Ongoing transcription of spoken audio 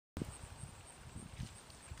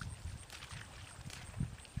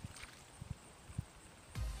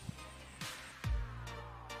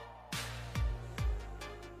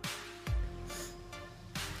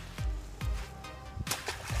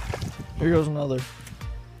Here goes another.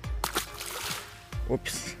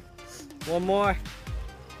 Whoops. One more.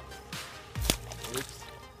 Oops.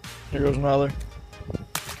 Here goes another.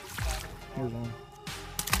 Here's one.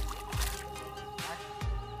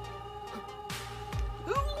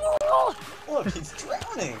 Look, he's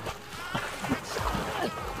drowning.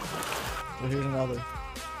 So here's another.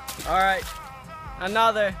 All right,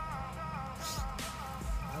 another.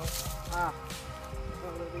 I'll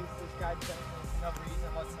release this guy for no reason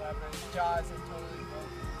whatsoever. His jaws are totally broken.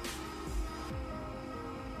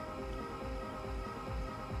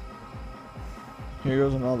 Here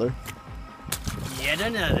goes another. Yet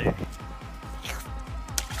another.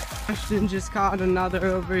 Ashton just caught another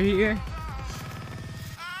over here.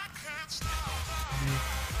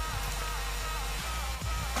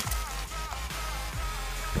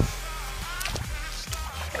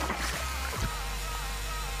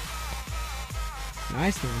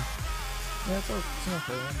 Nice one. Yeah, it's not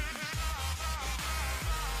fair one.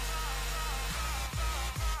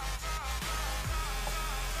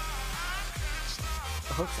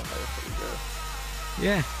 The hooks on there are pretty good.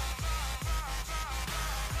 Yeah.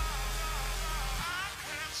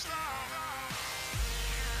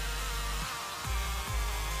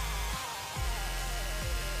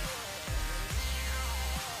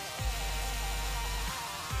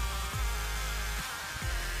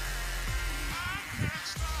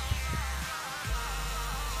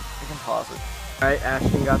 You can pause it. Alright,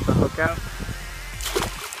 Ashton got the hook out.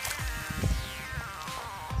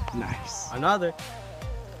 Nice. Another.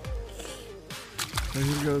 So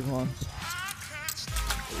here goes one.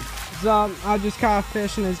 So, I just caught a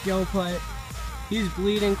fish in his gill plate. He's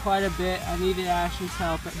bleeding quite a bit. I needed Ashton's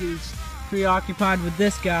help, but he's preoccupied with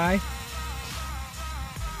this guy.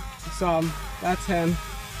 So, that's him.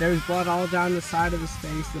 There's blood all down the side of his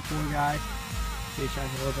face, the poor guy. See, should I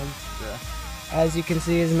hold him? Yeah. As you can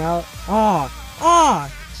see, his mouth.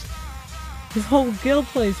 His whole gill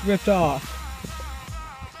plate's ripped off.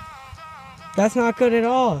 That's not good at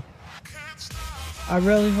all. I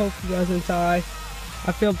really hope he doesn't die.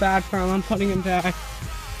 I feel bad for him. I'm putting him back.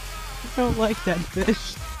 I don't like that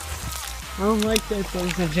fish. I don't like dead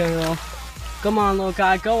things in general. Come on, little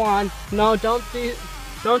guy. Go on. No, don't do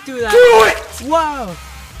that. Do it! Whoa!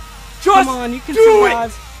 Just come on, you can do survive.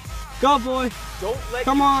 It! Go, boy. Don't let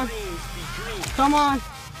Come your on. dreams be dreams. Come on.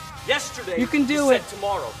 Yesterday, you can do you it. said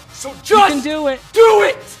tomorrow. So You just can do it. do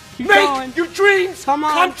it! Keep Make going. your dreams Come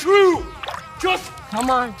on. come true! Just Come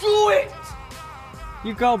on. do it!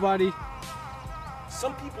 You go, buddy.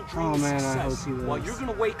 Some people dream Oh, of man, I success hope he lives. while you're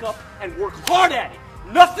gonna wake up and work hard at it.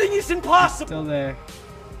 Nothing is impossible. Still there.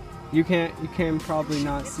 You can probably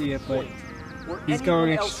not see it, but Where he's anyone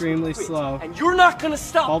going else extremely would quit. slow. And you're not gonna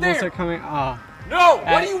stop Bubbles there. are coming. Ah. No, what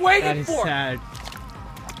are you That waiting is for? sad.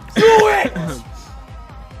 Do it!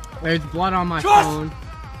 There's blood on my Just phone.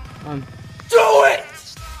 Do it!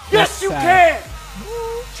 Yes, That's you sad. can!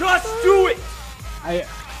 Just do it!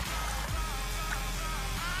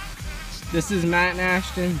 This is Matt and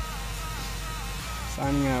Ashton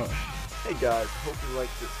signing out. Hey guys, hope you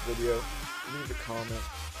liked this video. Leave a comment,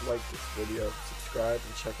 like this video, subscribe,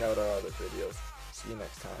 and check out our other videos. See you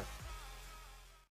next time.